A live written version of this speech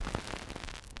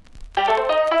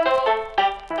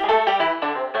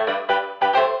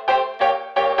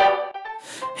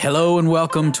Hello and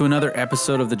welcome to another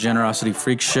episode of the Generosity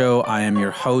Freak Show. I am your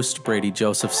host, Brady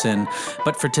Josephson.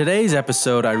 But for today's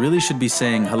episode, I really should be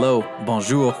saying hello,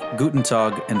 bonjour, guten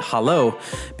tag, and hello,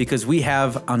 because we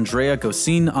have Andrea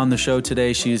Goezinne on the show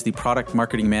today. She is the product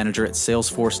marketing manager at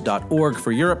Salesforce.org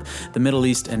for Europe, the Middle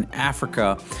East, and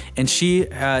Africa. And she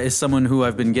is someone who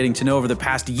I've been getting to know over the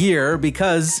past year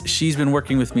because she's been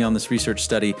working with me on this research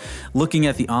study, looking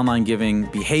at the online giving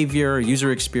behavior,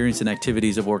 user experience, and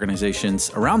activities of organizations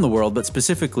around the world, but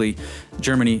specifically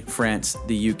Germany, France,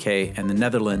 the UK, and the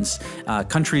Netherlands,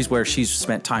 countries where she's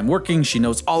spent time working. She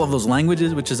knows all of those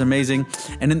languages, which is amazing.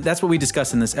 And that's what we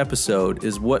discuss in this episode,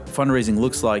 is what fundraising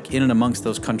looks like in and amongst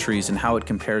those countries and how it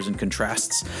compares and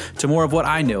contrasts to more of what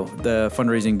I know, the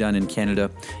fundraising done in Canada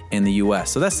and the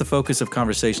US. So that's the focus of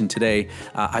conversation today.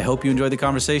 I hope you enjoy the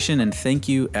conversation, and thank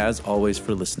you as always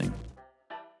for listening.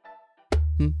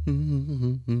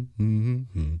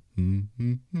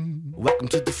 Welcome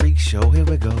to the freak show, here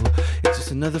we go. It's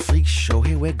just another freak show,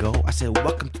 here we go. I said,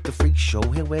 welcome to the freak show,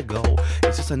 here we go.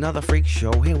 It's just another freak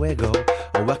show, here we go.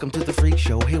 Oh, welcome to the freak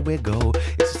show, here we go.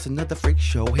 It's just another freak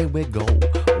show, here we go.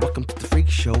 Oh, welcome to the freak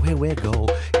show, here we go.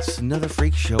 It's just another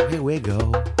freak show, here we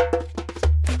go.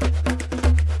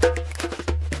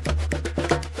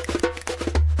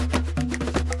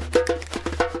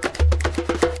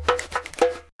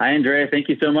 Hi, Andrea. Thank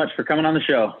you so much for coming on the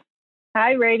show.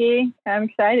 Hi, Brady. I'm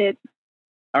excited.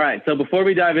 All right. So before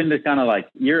we dive into kind of like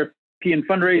European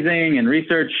fundraising and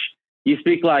research, you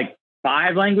speak like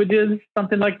 5 languages,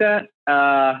 something like that.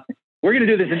 We're going to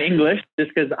do this in English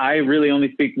just because I really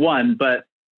only speak one. But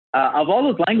of all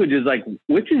those languages, like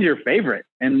which is your favorite?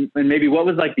 And maybe what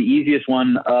was like the easiest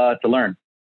one to learn?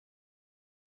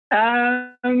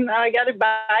 I got a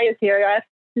bias here. I have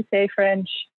to say French.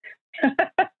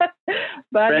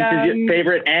 But French is your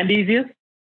favorite and easiest?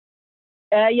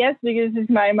 Yes, because it's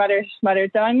my mother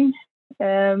tongue.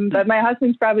 But my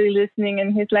husband's probably listening,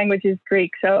 and his language is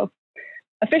Greek. So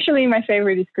officially, my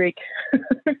favorite is Greek.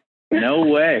 No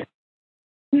way.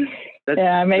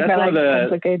 I make my life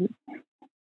complicated.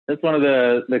 That's one of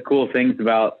the cool things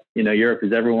about Europe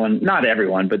is not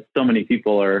everyone, but so many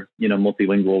people are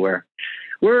multilingual.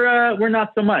 Where we're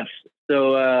not so much.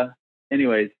 So.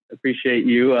 Anyways, appreciate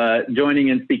you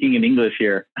joining and speaking in English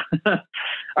here. All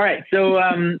right, so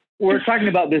we're talking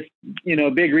about this,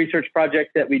 big research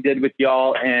project that we did with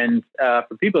y'all. And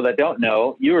for people that don't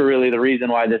know, you were really the reason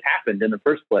why this happened in the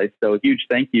first place. So a huge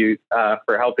thank you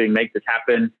for helping make this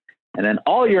happen. And then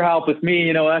all your help with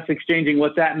me, us exchanging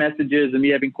WhatsApp messages and me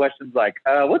having questions like,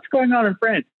 what's going on in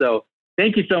France? So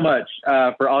thank you so much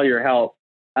for all your help.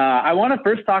 I want to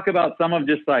first talk about some of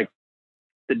just like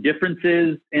the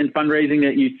differences in fundraising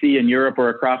that you see in Europe or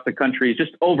across the countries,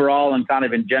 just overall and kind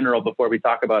of in general, before we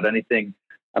talk about anything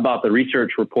about the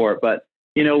research report. But,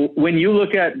 when you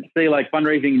look at, say, like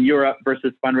fundraising in Europe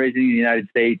versus fundraising in the United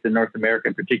States and North America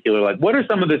in particular, like what are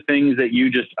some of the things that you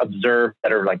just observe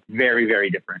that are like very, very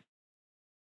different?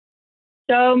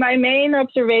 So my main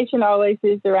observation always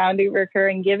is around the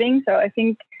recurring giving. So I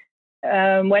think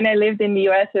when I lived in the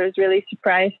US, I was really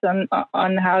surprised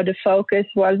on how the focus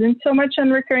wasn't so much on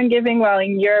recurring giving, while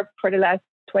in Europe for the last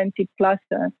 20 plus,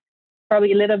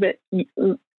 probably a little bit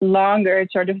longer,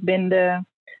 it's sort of been the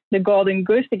golden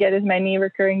goose to get as many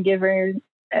recurring givers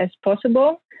as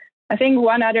possible. I think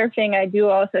one other thing I do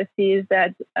also see is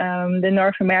that the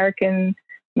North American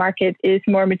market is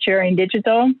more mature in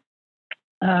digital.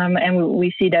 And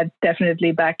we see that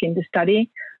definitely back in the study.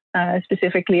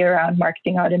 Specifically around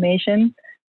marketing automation.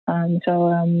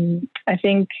 I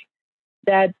think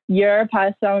that Europe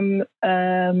has some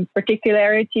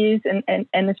particularities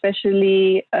and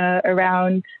especially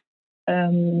around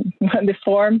the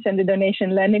forms and the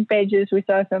donation landing pages. We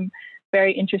saw some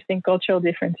very interesting cultural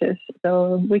differences.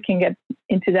 So we can get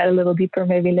into that a little deeper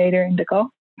maybe later in the call.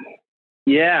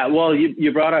 Yeah, well,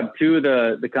 you brought up two of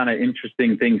the kind of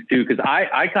interesting things too, because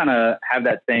I kind of have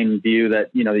that same view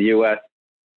that, the U.S.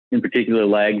 in particular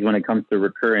lags when it comes to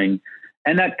recurring.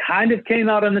 And that kind of came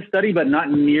out in the study, but not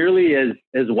nearly as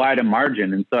wide a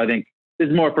margin. And so I think this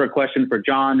is more for a question for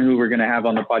John, who we're going to have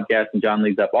on the podcast. And John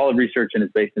leads up all of research and is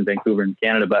based in Vancouver in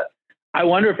Canada. But I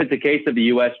wonder if it's a case of the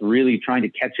U.S. really trying to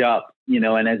catch up,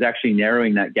 and is actually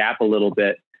narrowing that gap a little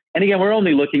bit. And again, we're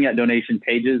only looking at donation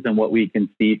pages and what we can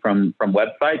see from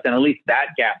websites. And at least that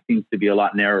gap seems to be a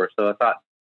lot narrower. So I thought,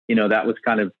 that was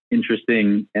kind of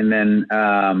interesting. And then,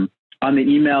 on the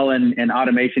email and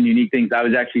automation unique things, I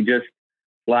was actually just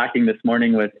Slacking this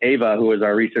morning with Ava, who is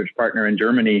our research partner in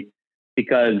Germany,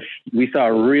 because we saw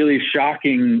a really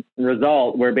shocking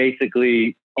result where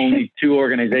basically only 2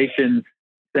 organizations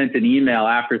sent an email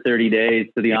after 30 days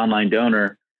to the online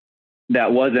donor,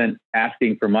 that wasn't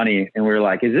asking for money. And we were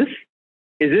like, is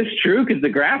this true? Because the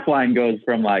graph line goes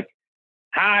from like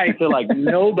high to like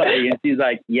nobody. And she's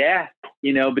like, yeah,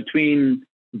 between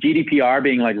GDPR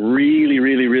being like really,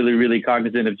 really, really, really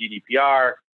cognizant of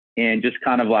GDPR and just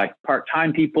kind of like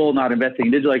part-time people not investing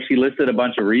in digital, like she listed a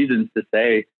bunch of reasons to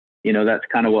say, that's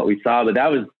kind of what we saw. But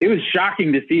it was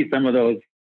shocking to see some of those,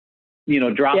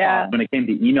 drop off when it came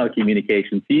to email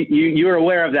communications. You were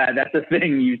aware of that. That's the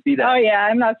thing. You see that. Oh yeah.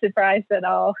 I'm not surprised at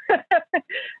all.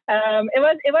 It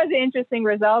was an interesting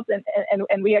result.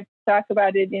 And we had talked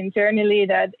about it internally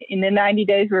that in the 90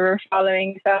 days we were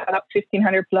following about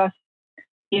 1,500 plus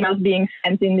emails being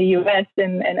sent in the US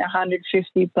and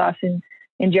 150 plus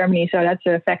in Germany. So that's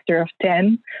a factor of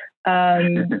 10.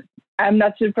 I'm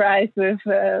not surprised with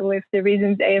the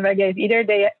reasons Eva gave either.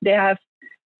 They have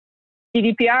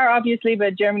GDPR, obviously,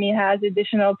 but Germany has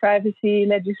additional privacy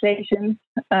legislation.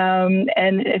 And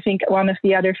I think one of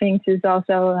the other things is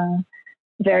also a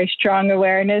very strong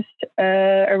awareness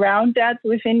around that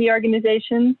within the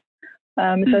organization.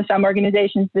 So some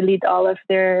organizations delete all of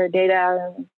their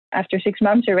data after 6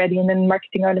 months already, and then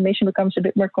marketing automation becomes a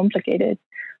bit more complicated.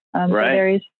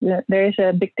 Right. So there is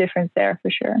a big difference there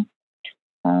for sure.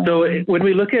 So when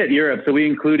we look at Europe, so we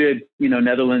included,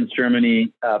 Netherlands,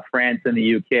 Germany, France, and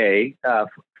the UK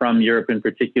from Europe in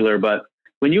particular. But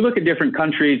when you look at different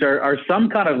countries, are some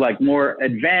kind of like more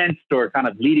advanced or kind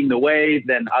of leading the way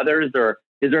than others? Or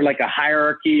is there like a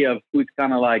hierarchy of who's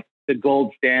kind of like the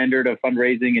gold standard of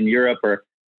fundraising in Europe, or,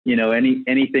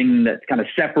 anything that kind of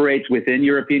separates within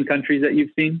European countries that you've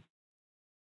seen?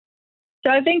 So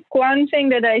I think one thing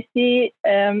that I see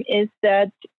is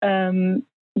that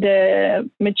the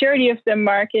maturity of the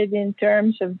market in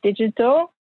terms of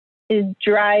digital is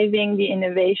driving the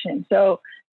innovation. So,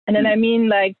 and then I mean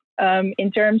like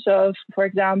in terms of, for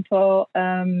example,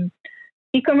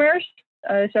 e-commerce.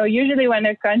 So usually when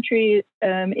a country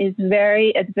is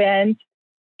very advanced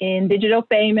in digital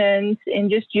payments, in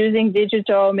just using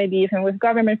digital, maybe even with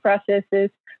government processes,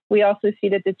 we also see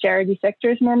that the charity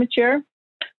sector is more mature.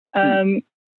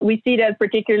 We see that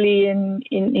particularly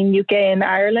in UK and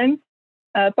Ireland.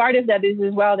 Part of that is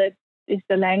as well that is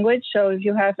the language. So if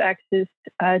you have access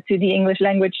to the English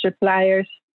language suppliers,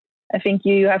 I think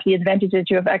you have the advantage that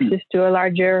you have access to a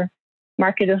larger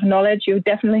market of knowledge. You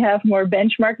definitely have more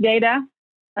benchmark data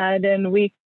than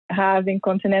we have in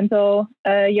continental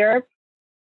Europe.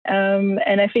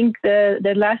 And I think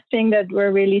the last thing that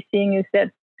we're really seeing is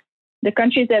that the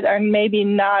countries that are maybe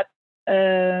not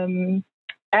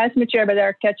as mature but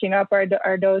are catching up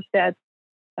are those that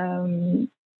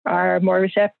are more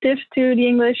receptive to the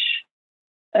English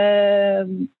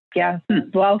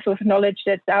wealth of knowledge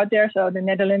that's out there. So the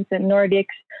Netherlands and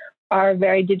Nordics are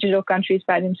very digital countries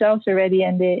by themselves already,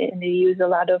 and they use a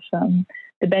lot of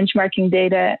the benchmarking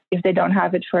data if they don't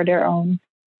have it for their own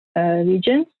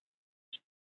regions.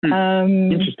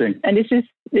 Interesting. And this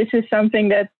is something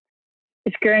that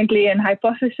is currently an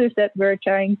hypothesis that we're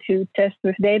trying to test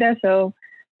with data. So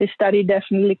this study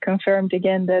definitely confirmed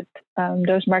again that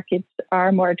those markets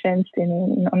are more advanced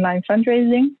in online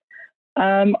fundraising.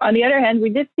 On the other hand, we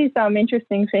did see some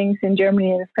interesting things in Germany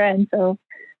and France. So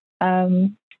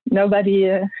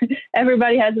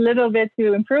everybody has a little bit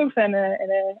to improve and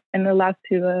a lot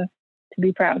to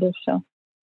be proud of. So.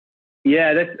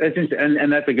 Yeah, that's interesting.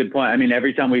 And that's a good point. I mean,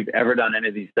 every time we've ever done any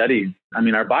of these studies, I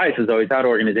mean, our bias is always how do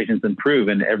organizations improve,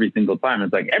 and every single time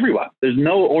it's like everyone. There's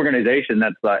no organization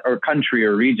that's like, or country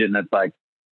or region that's like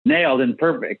nailed and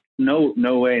perfect. No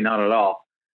way, not at all.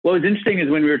 What was interesting is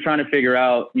when we were trying to figure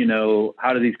out,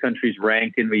 how do these countries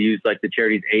rank, and we used like the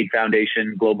Charities Aid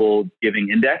Foundation Global Giving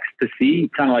Index to see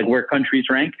kind of like where countries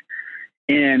rank.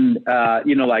 And,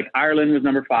 like Ireland was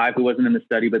number 5, who wasn't in the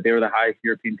study, but they were the highest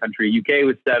European country. UK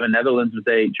was 7, Netherlands was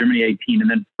 8, Germany 18, and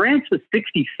then France was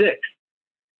 66.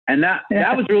 And that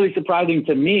was really surprising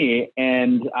to me.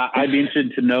 And I'd be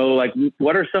interested to know, like,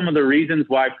 what are some of the reasons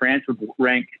why France would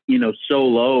rank, so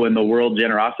low in the World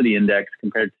Generosity Index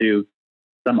compared to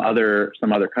some other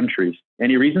countries?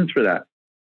 Any reasons for that?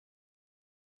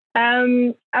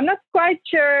 I'm not quite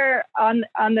sure on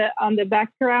the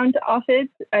background of it.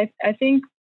 I think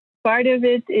part of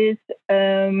it is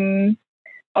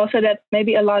also that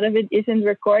maybe a lot of it isn't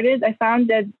recorded. I found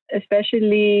that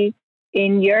especially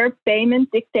in Europe, payment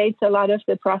dictates a lot of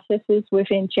the processes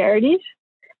within charities.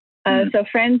 So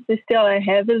France is still a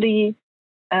heavily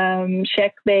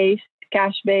check-based,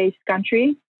 cash-based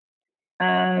country.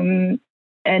 And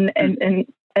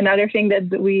another thing that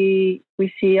we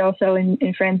see also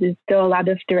in France is still a lot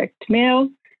of direct mail,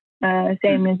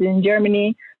 same as in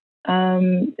Germany.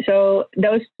 So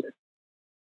those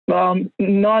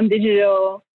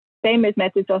non-digital payment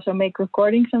methods also make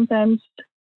recording sometimes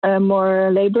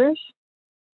more laborious.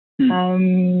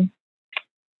 Yeah,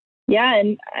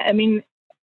 and I mean,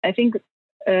 I think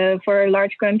for a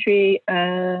large country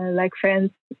like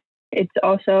France, it's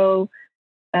also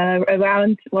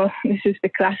around, well, this is the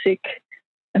classic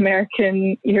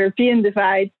American-European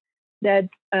divide, that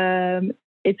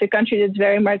it's a country that's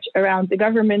very much around the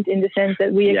government in the sense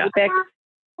that we expect...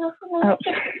 Oh.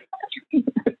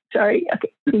 Sorry.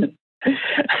 Okay.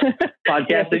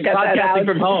 Podcasting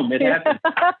from home. It happens.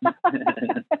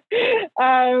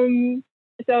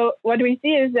 So what we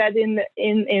see is that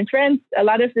in France, a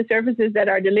lot of the services that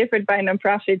are delivered by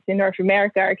nonprofits in North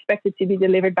America are expected to be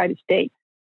delivered by the state.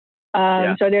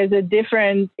 So there's a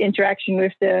different interaction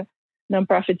with the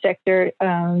nonprofit sector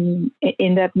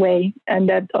in that way, and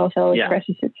that also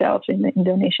expresses itself in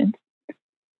donations.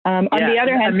 On the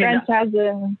other hand, France has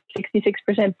a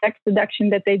 66% tax deduction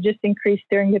that they just increased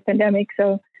during the pandemic.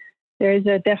 So there is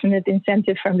a definite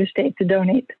incentive from the state to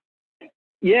donate.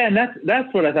 Yeah, and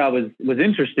that's what I thought was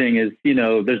interesting is,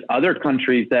 there's other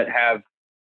countries that have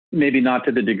maybe not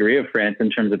to the degree of France in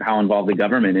terms of how involved the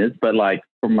government is, but like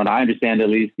from what I understand, at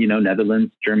least,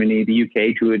 Netherlands, Germany, the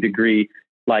UK to a degree,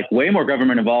 like way more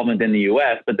government involvement than the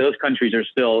US, but those countries are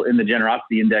still in the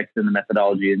generosity index and the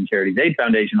methodology and Charities Aid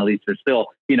Foundation, at least, are still,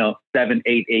 7,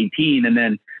 8, 18, and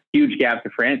then huge gap to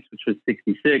France, which was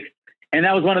 66. And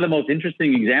that was one of the most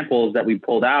interesting examples that we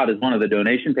pulled out as one of the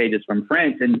donation pages from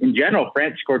France. And in general,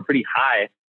 France scored pretty high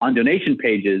on donation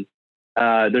pages.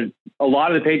 There's a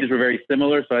lot of the pages were very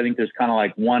similar. So I think there's kind of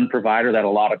like one provider that a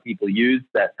lot of people use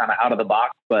that's kind of out of the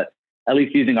box, but at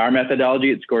least using our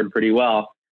methodology, it scored pretty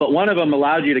well. But one of them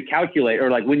allowed you to calculate, or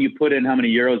like when you put in how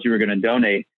many euros you were going to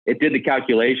donate, it did the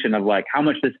calculation of like how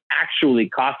much this actually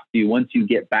costs you once you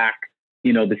get back,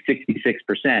 the 66%.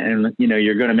 And,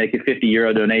 you're going to make a 50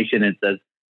 euro donation. And it says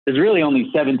there's really only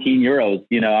 17 euros,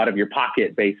 out of your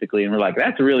pocket, basically. And we're like,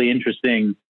 that's a really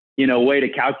interesting, way to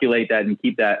calculate that and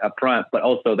keep that up front. But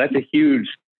also that's a huge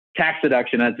tax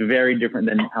deduction. That's very different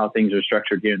than how things are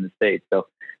structured here in the States. So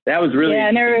that was really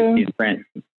interesting in France.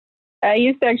 I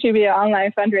used to actually be an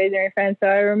online fundraiser in France. So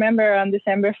I remember on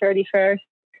December 31st,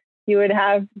 you would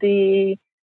have the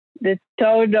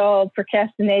total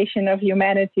procrastination of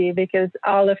humanity because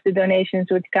all of the donations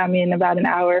would come in about an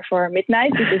hour for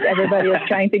midnight because everybody was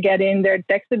trying to get in their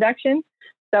tax deduction.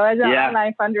 So as an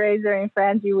online fundraiser in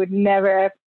France, you would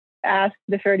never ask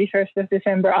the 31st of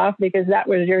December off because that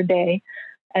was your day.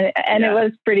 And it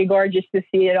was pretty gorgeous to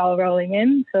see it all rolling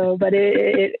in. So, but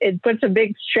it puts a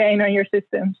big strain on your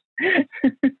systems.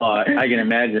 I can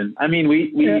imagine. I mean,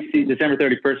 we see December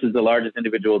 31st is the largest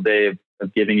individual day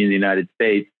of giving in the United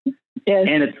States. Yes.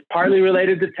 And it's partly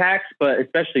related to tax, but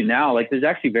especially now, like there's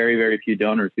actually very, very few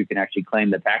donors who can actually claim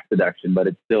the tax deduction, but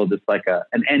it's still just like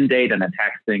an end date and a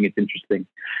tax thing. It's interesting.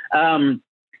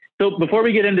 So before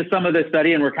we get into some of the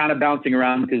study, and we're kind of bouncing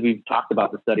around because we've talked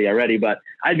about the study already, but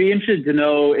I'd be interested to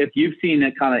know if you've seen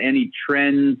kind of any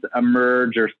trends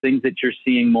emerge or things that you're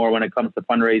seeing more when it comes to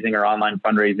fundraising or online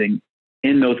fundraising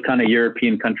in those kind of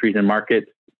European countries and markets.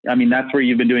 I mean, that's where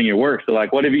you've been doing your work. So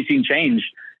like, what have you seen change,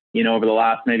 over the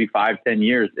last maybe 5-10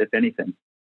 years, if anything?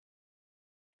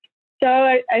 So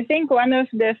I think one of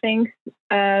the things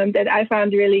that I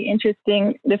found really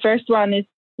interesting, the first one is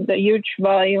the huge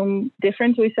volume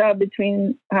difference we saw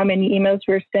between how many emails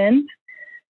were sent.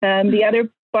 The other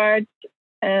part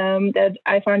that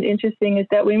I found interesting is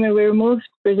that when we removed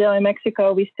Brazil and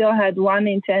Mexico, we still had 1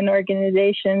 in 10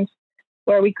 organizations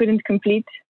where we couldn't complete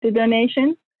the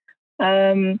donation,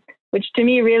 which to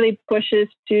me really pushes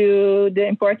to the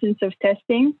importance of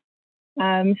testing.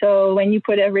 So when you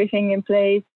put everything in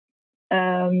place,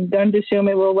 don't assume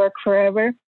it will work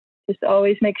forever. Just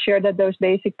always make sure that those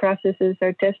basic processes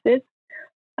are tested.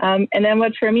 And then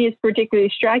what for me is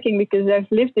particularly striking, because I've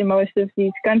lived in most of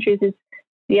these countries, is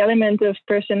the element of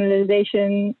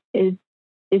personalization is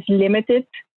limited.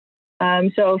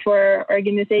 So for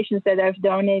organizations that I've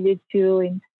donated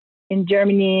to in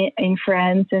Germany, in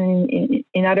France, and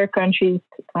in other countries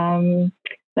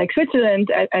like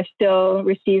Switzerland, I still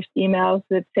received emails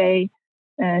that say,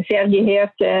 "Sehr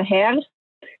geehrte Herr,"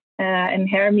 and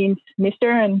Herr means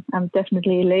Mr., and I'm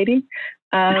definitely a lady,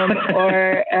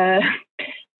 or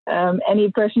any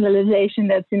personalization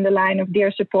that's in the line of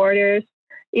 "Dear supporters."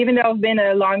 Even though I've been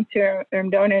a long-term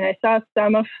donor, and I saw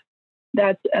some of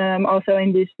that also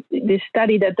in this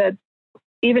study, that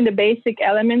even the basic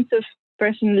elements of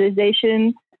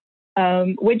personalization,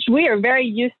 which we are very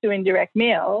used to in direct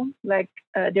mail, like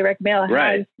direct mail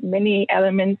has many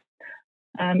elements.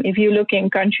 If you look in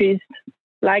countries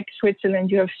like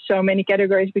Switzerland, you have so many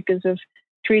categories because of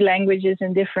 3 languages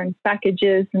and different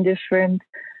packages and different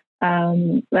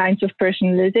lines of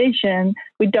personalization,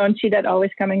 we don't see that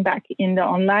always coming back in the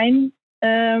online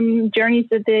journeys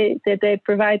that they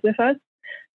provide with us.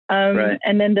 Right.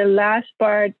 And then the last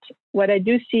part, what I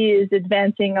do see is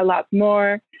advancing a lot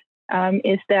more,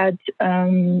 is that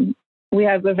we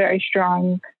have a very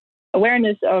strong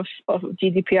awareness of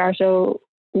GDPR. So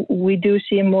we do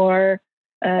see more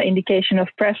indication of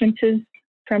preferences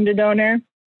from the donor.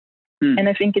 And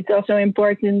I think it's also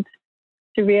important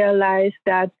to realize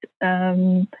that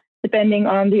depending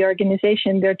on the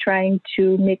organization, they're trying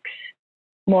to mix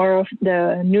more of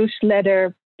the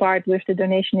newsletter part with the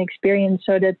donation experience,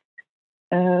 so that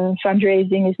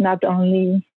fundraising is not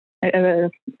only a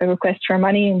request for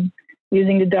money and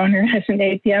using the donor as an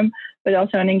ATM, but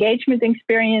also an engagement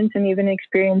experience and even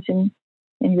experience in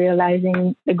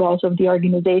realizing the goals of the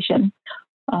organization.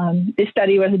 This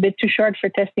study was a bit too short for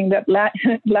testing that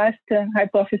last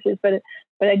hypothesis, but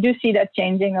I do see that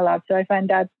changing a lot. So I find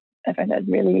that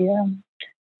really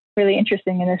really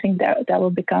interesting, and I think that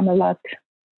will become a lot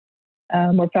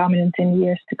more prominent in the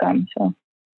years to come. So.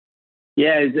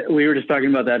 Yeah, we were just talking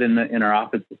about that in our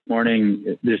office this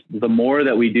morning. The more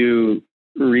that we do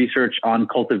research on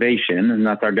cultivation, and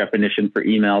that's our definition for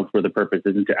emails, where the purpose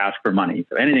isn't to ask for money.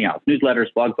 So anything else,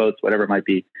 newsletters, blog posts, whatever it might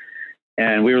be.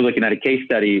 And we were looking at a case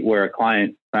study where a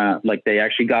client, they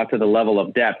actually got to the level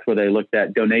of depth where they looked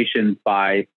at donations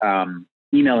by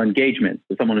email engagement.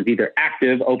 So someone was either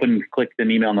active, opened, clicked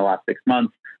an email in the last 6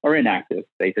 months, or inactive,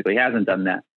 basically hasn't done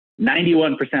that.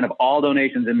 91% of all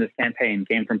donations in this campaign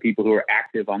came from people who are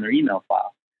active on their email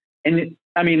file. And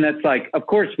that's like, of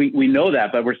course, we know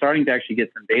that, but we're starting to actually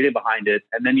get some data behind it.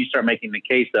 And then you start making the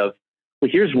case of,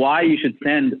 well, here's why you should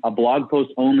send a blog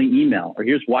post only email, or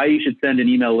here's why you should send an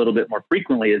email a little bit more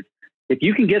frequently, is if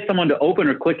you can get someone to open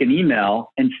or click an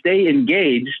email and stay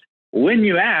engaged when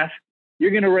you ask,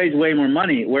 you're going to raise way more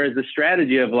money. Whereas the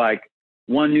strategy of like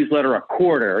one newsletter a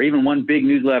quarter, or even one big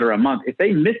newsletter a month, if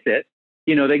they miss it,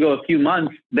 they go a few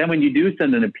months, then when you do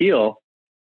send an appeal,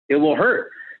 it will hurt.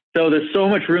 So there's so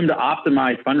much room to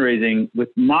optimize fundraising with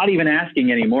not even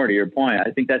asking anymore, to your point.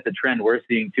 I think that's a trend we're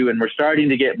seeing too. And we're starting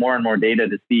to get more and more data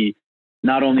to see,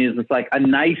 not only is this like a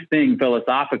nice thing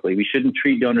philosophically, we shouldn't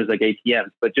treat donors like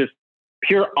ATMs, but just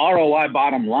pure ROI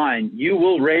bottom line, you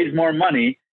will raise more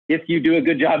money if you do a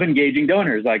good job engaging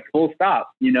donors, like full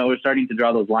stop. We're starting to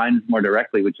draw those lines more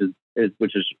directly, which is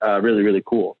really, really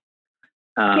cool.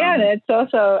 Yeah, and it's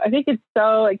also, I think it's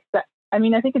so, I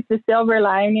think it's the silver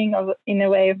lining in a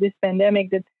way of this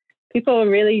pandemic, that people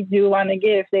really do want to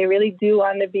give. They really do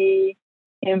want to be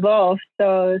involved.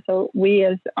 So we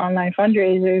as online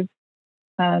fundraisers,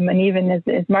 and even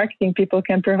as marketing people,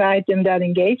 can provide them that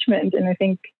engagement. And I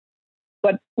think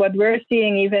what we're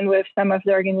seeing, even with some of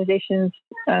the organizations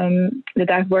that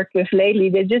I've worked with lately,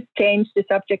 they just changed the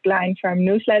subject line from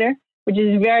newsletter, which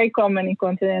is very common in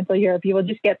continental Europe. You will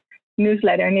just get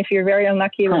newsletter, and if you're very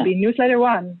unlucky, it will be newsletter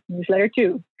 1, newsletter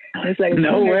 2, newsletter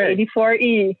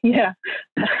 284E. Yeah.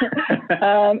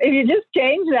 If you just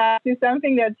change that to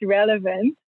something that's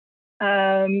relevant,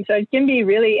 so it can be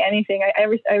really anything.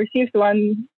 I received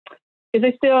one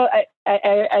because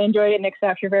I enjoy it next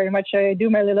after very much. So I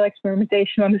do my little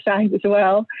experimentation on the side as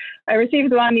well. I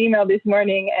received one email this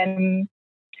morning, and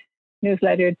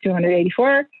newsletter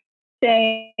 284.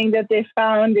 Saying that they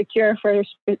found a cure for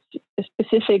a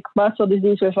specific muscle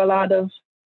disease with a lot of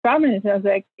prominence. I was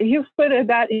like, if you put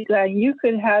that in, you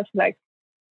could have like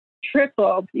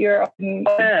tripled your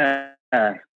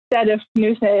set of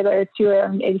newsletter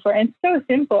to 84. And it's so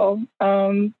simple,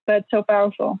 but so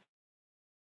powerful.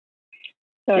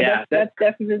 So yeah, that's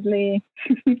definitely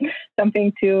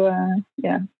something to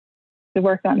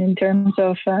work on in terms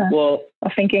of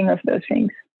thinking of those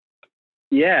things.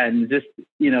 Yeah, and just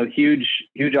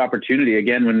huge opportunity.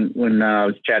 Again, when I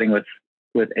was chatting with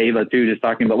Ava too, just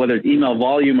talking about whether it's email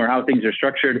volume or how things are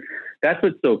structured. That's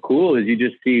what's so cool, is you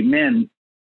just see, man,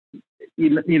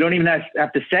 you don't even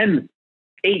have to send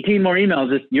 18 more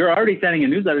emails. You're already sending a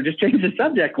newsletter. Just change the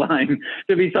subject line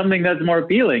to be something that's more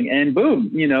appealing, and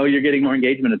boom, you're getting more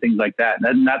engagement and things like that.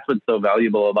 And that's what's so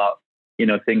valuable about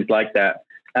things like that.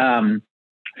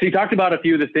 So you talked about a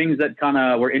few of the things that kind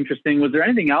of were interesting. Was there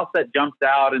anything else that jumped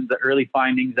out in the early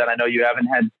findings that I know you haven't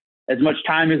had as much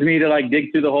time as me to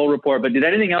dig through the whole report, but did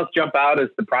anything else jump out as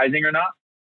surprising or not?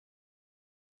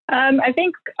 I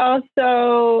think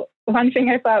also one thing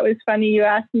I thought was funny you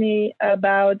asked me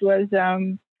about was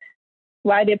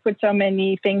why they put so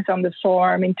many things on the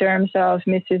form in terms of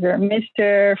Mrs. or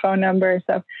Mr., phone number,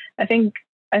 stuff. I think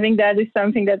that is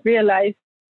something that realized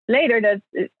later that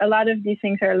a lot of these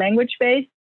things are language-based.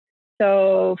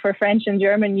 So for French and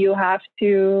German, you have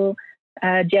to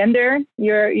gender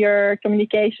your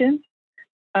communications,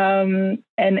 and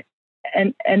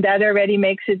that already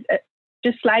makes it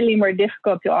just slightly more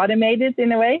difficult to automate it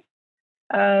in a way.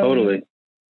 Totally.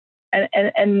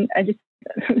 And I just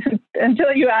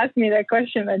until you asked me that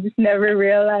question, I just never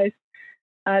realized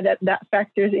that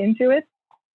factors into it.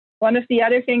 One of the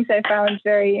other things I found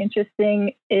very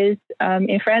interesting is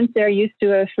in France, they're used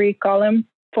to a 3-column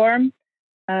form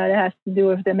that has to do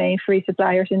with the main 3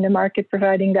 suppliers in the market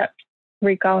providing that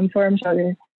 3-column form. So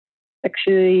there's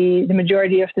actually the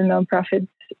majority of the nonprofits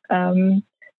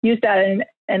use that.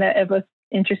 And it was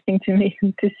interesting to me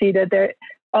to see that there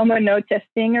almost no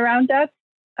testing around that.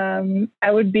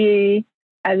 I would be,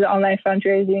 as an online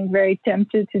fundraising, very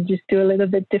tempted to just do a little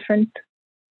bit different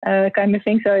kind of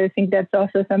thing. So I think that's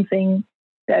also something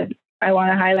that I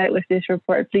want to highlight with this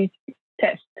report. Please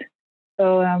test.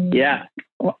 So yeah.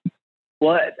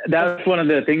 Well, that's one of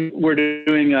the things we're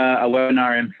doing a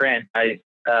webinar in France.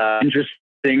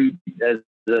 Interesting as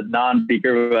a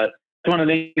non-speaker, but it's one of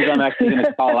the things I'm actually going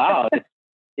to call out.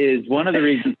 Is one of the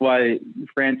reasons why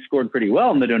France scored pretty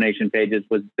well in the donation pages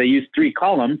was they used 3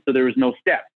 columns, so there was no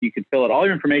steps. You could fill out all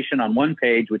your information on one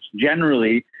page, which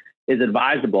generally is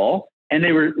advisable. And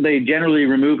they generally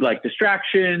removed like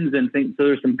distractions and things. So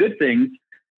there's some good things,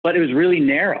 but it was really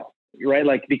narrow, right?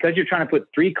 Like because you're trying to put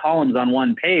 3 columns on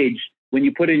one page, when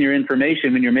you put in your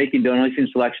information, when you're making donation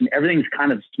selection, everything's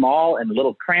kind of small and a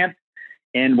little cramped.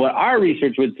 And what our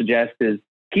research would suggest is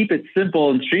keep it simple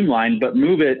and streamlined, but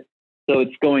move it so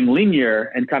it's going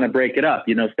linear and kind of break it up,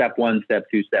 step 1, step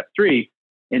 2, step 3.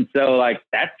 And so like,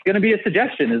 that's going to be a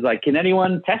suggestion is like, can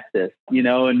anyone test this,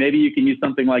 and maybe you can use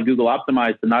something like Google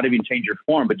Optimize to not even change your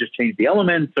form, but just change the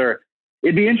elements, or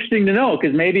it'd be interesting to know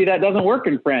because maybe that doesn't work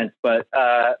in France, but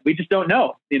we just don't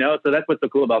know, so that's what's so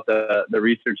cool about the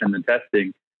research and the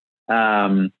testing.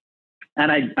 And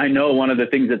I know one of the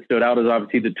things that stood out is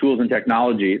obviously the tools and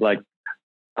technology, like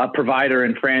a provider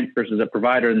in France versus a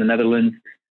provider in the Netherlands,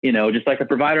 just like a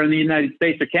provider in the United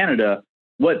States or Canada,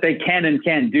 what they can and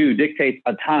can't do dictates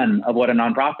a ton of what a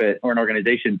nonprofit or an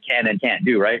organization can and can't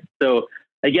do, right? So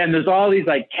again, there's all these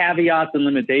like caveats and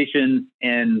limitations,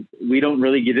 and we don't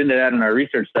really get into that in our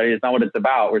research study. It's not what it's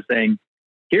about. We're saying,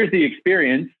 here's the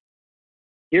experience.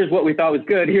 Here's what we thought was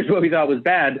good. Here's what we thought was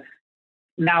bad.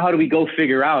 Now, how do we go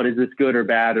figure out, is this good or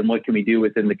bad? And what can we do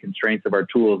within the constraints of our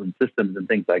tools and systems and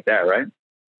things like that, right?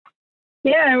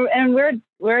 Yeah, and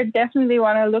we're definitely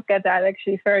want to look at that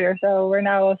actually further. So we're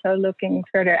now also looking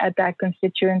further at that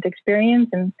constituent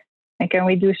experience, and can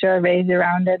we do surveys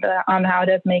around it on how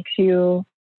that makes you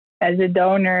as a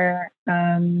donor,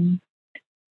 well,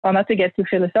 not to get too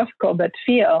philosophical, but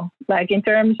feel like in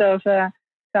terms of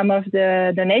some of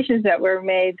the donations that were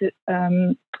made,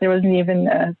 there wasn't even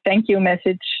a thank you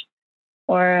message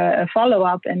or a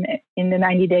follow-up in the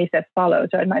 90 days that followed.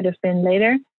 So it might have been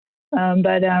later.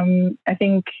 But I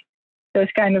think those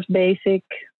kind of basic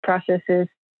processes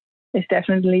is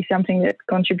definitely something that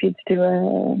contributes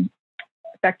to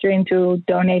factor into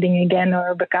donating again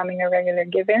or becoming a regular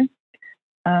giver.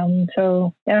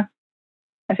 So yeah,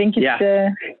 I think it's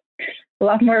a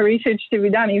lot more research to be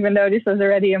done, even though this was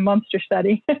already a monster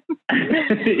study.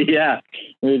 Yeah,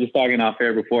 we were just talking off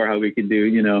air before how we could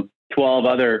do 12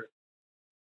 other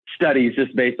studies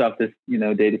just based off this,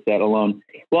 data set alone.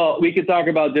 Well, we could talk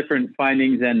about different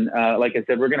findings. And like I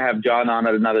said, we're going to have John on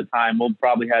at another time. We'll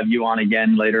probably have you on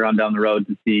again later on down the road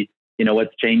to see,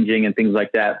 what's changing and things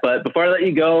like that. But before I let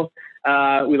you go,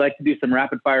 we like to do some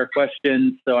rapid fire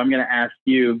questions. So I'm going to ask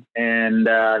you, and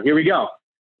here we go.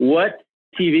 What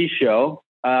TV show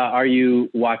are you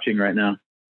watching right now?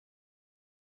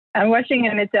 I'm watching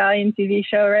an Italian TV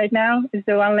show right now. It's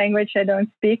the one language I don't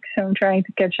speak, so I'm trying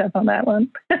to catch up on that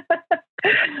one.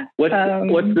 What's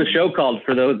the show called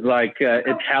for those like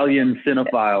Italian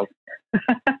cinephiles?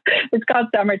 It's called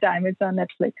Summertime. It's on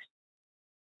Netflix.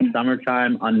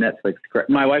 Summertime on Netflix, correct.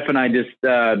 My wife and I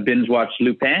just binge watched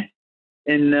Lupin.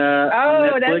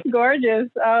 Oh, that's gorgeous.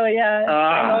 Oh, yeah.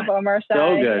 I love Omar Sy.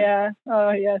 So good. Yeah.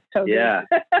 Oh, yeah. So good. Yeah.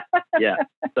 Yeah.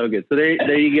 So good. So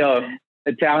there you go.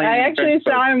 Italian. I actually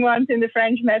saw him once in the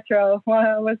French metro.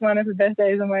 Well, it was one of the best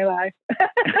days of my life.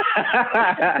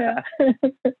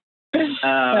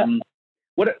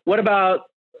 What about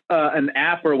an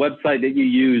app or a website that you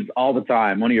use all the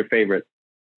time? One of your favorites?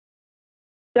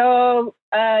 So,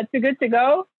 Too Good To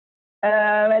Go.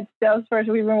 At Salesforce,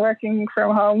 we've been working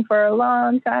from home for a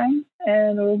long time,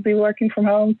 and we'll be working from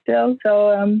home still. So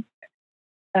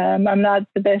I'm not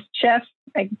the best chef.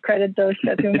 I credit those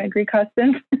to my Greek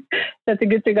husband. So Too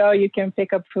Good To Go, you can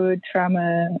pick up food from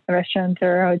a restaurant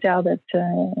or a hotel that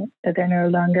they're no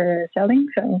longer selling.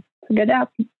 So it's a good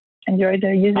app. Enjoy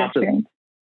the user experience.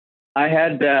 I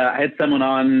had someone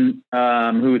on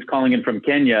who was calling in from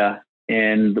Kenya,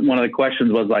 and one of the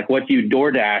questions was like, "What do you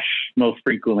DoorDash most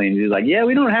frequently?" And he's like, "Yeah,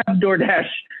 we don't have DoorDash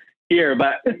here,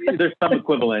 but there's some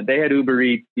equivalent. They had Uber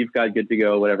Eats, You've Got Good to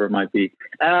Go, whatever it might be."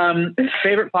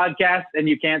 Favorite podcast, and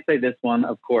you can't say this one,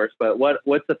 of course, but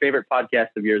what's the favorite podcast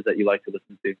of yours that you like to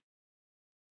listen to?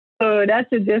 Oh,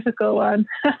 that's a difficult one.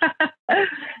 I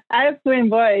have twin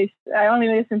boys. I only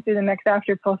listen to the Next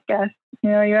After podcast. You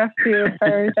have to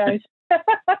prioritize.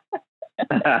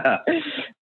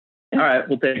 All right,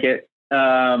 we'll take it.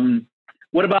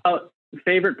 What about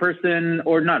favorite person,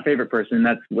 or not favorite person?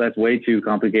 That's way too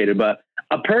complicated, but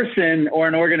a person or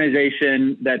an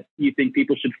organization that you think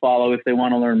people should follow if they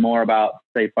want to learn more about,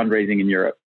 say, fundraising in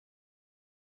Europe.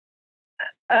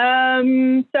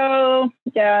 So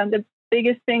yeah, the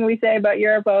biggest thing we say about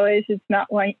Europe always, it's not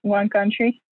one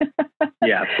country.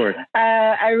 Yeah, of course.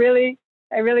 I really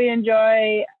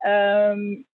enjoy,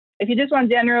 if you just want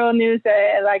general news,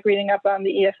 I like reading up on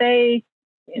the EFA,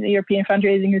 the European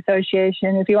Fundraising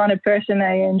Association. If you want a person,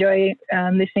 I enjoy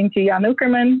listening to Jan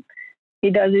Oekerman.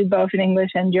 He does it both in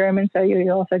English and German, so you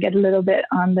also get a little bit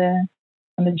on the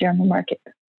German market.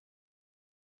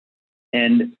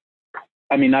 And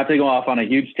I mean, not to go off on a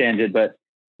huge tangent, but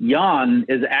Jan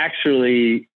is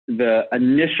actually the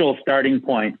initial starting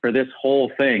point for this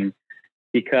whole thing,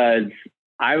 because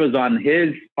I was on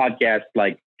his podcast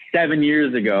like 7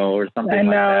 years ago or something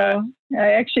like that.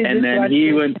 I actually and then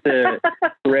he went to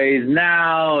Raise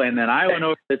Now, and then I went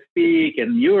over to Speak,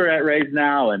 and you were at Raise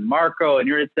Now, and Marco, and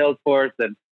you're at Salesforce,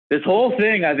 and this whole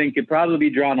thing I think could probably be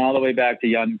drawn all the way back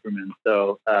to Jan Oekerman.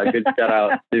 So good shout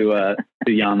out to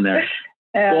Jan there.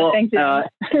 Well, thank you.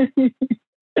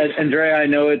 Andrea, I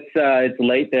know it's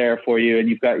late there for you, and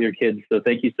you've got your kids. So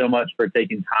thank you so much for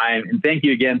taking time, and thank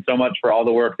you again so much for all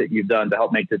the work that you've done to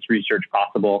help make this research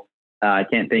possible. I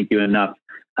can't thank you enough.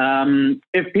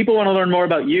 If people want to learn more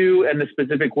about you and the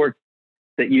specific work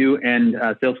that you and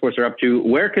Salesforce are up to,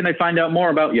 where can they find out more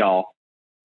about y'all?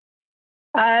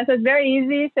 So it's very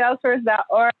easy.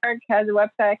 Salesforce.org has a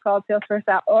website called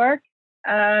salesforce.org.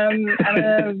 I'm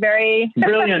a very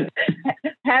brilliant,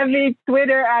 heavy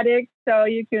Twitter addict, so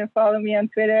you can follow me on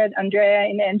Twitter at Andrea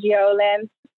in NGO land.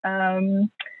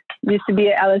 Used to be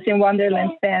an Alice in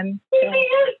Wonderland fan. So.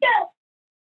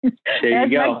 There you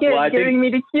go. Well, I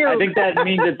think that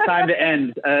means it's time to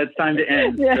end. It's time to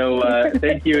end. Yeah. So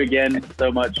thank you again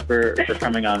so much for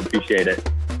coming on. Appreciate it.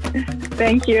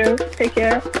 Thank you. Take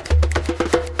care.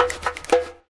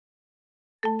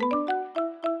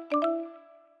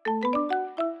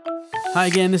 Hi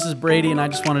again, this is Brady, and I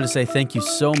just wanted to say thank you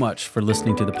so much for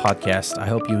listening to the podcast. I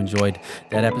hope you enjoyed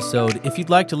that episode. If you'd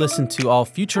like to listen to all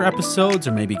future episodes,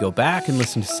 or maybe go back and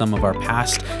listen to some of our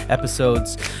past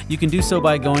episodes, you can do so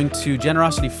by going to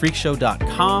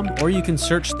generosityfreakshow.com, or you can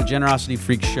search The Generosity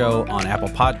Freak Show on Apple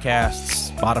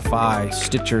Podcasts, Spotify,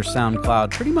 Stitcher,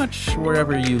 SoundCloud, pretty much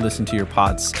wherever you listen to your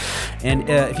pods. And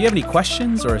if you have any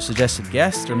questions or a suggested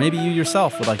guest, or maybe you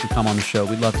yourself would like to come on the show,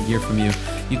 we'd love to hear from you.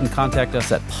 You can contact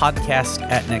us at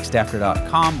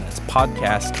podcast@nextafter.com. That's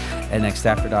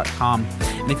podcast@nextafter.com.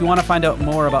 And if you want to find out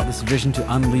more about this vision to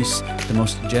unleash the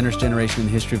most generous generation in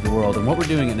the history of the world and what we're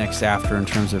doing at Next After in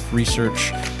terms of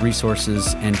research,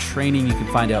 resources, and training, you can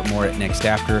find out more at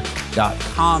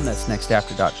nextafter.com. That's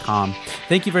nextafter.com.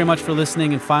 Thank you very much for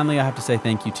listening. And finally, I have to say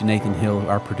thank you to Nathan Hill,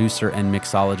 our producer and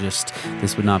mixologist.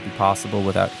 This would not be possible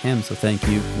without him. So thank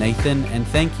you, Nathan. And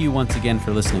thank you once again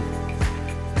for listening.